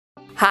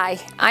Hi,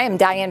 I am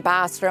Diane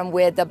Bostrom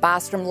with the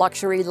Bostrom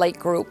Luxury Lake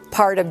Group,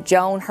 part of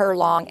Joan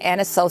Herlong and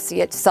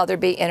Associates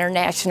Sotheby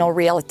International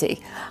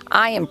Realty.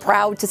 I am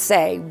proud to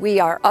say we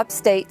are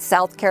upstate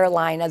South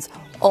Carolina's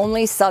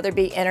only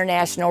Sotheby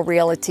International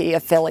Realty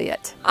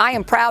affiliate. I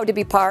am proud to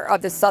be part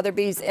of the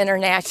Sotheby's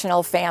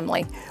International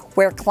family,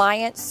 where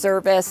client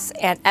service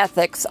and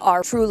ethics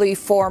are truly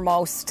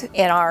foremost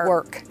in our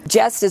work.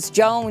 Just as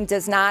Joan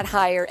does not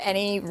hire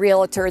any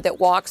realtor that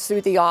walks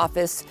through the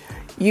office,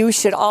 you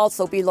should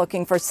also be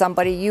looking for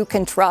somebody you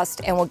can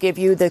trust and will give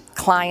you the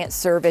client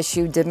service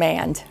you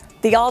demand.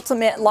 The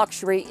ultimate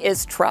luxury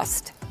is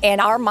trust.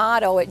 And our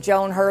motto at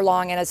Joan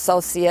Herlong and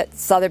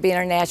Associates Sotheby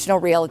International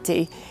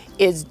Realty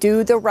is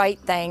do the right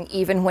thing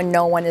even when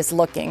no one is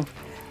looking.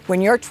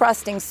 When you're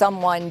trusting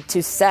someone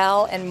to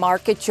sell and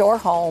market your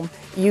home,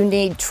 you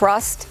need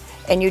trust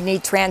and you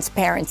need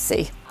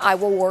transparency. I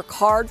will work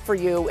hard for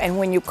you, and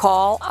when you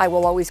call, I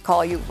will always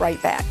call you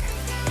right back.